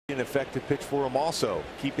An effective pitch for him also.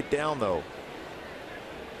 Keep it down though.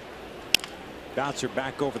 Bouncer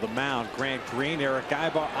back over the mound. Grant Green, Erick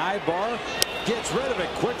Aybar gets rid of it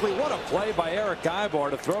quickly. What a play by Erick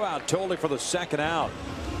Aybar to throw out Thole for the second out.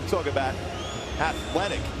 Talk about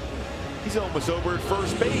athletic. He's almost over at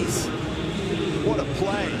first base. What a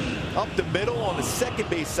play. Up the middle on the second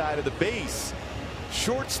base side of the base.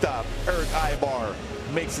 Shortstop Erick Aybar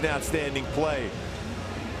makes an outstanding play.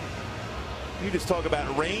 You just talk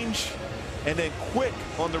about range and then quick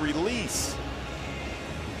on the release.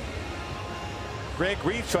 Grant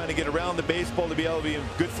Green's trying to get around the baseball to be able to be in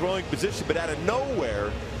good throwing position, but out of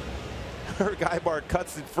nowhere, Erick Aybar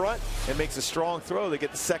cuts in front and makes a strong throw to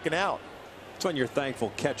get the second out. It's when you're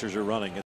thankful catchers are running.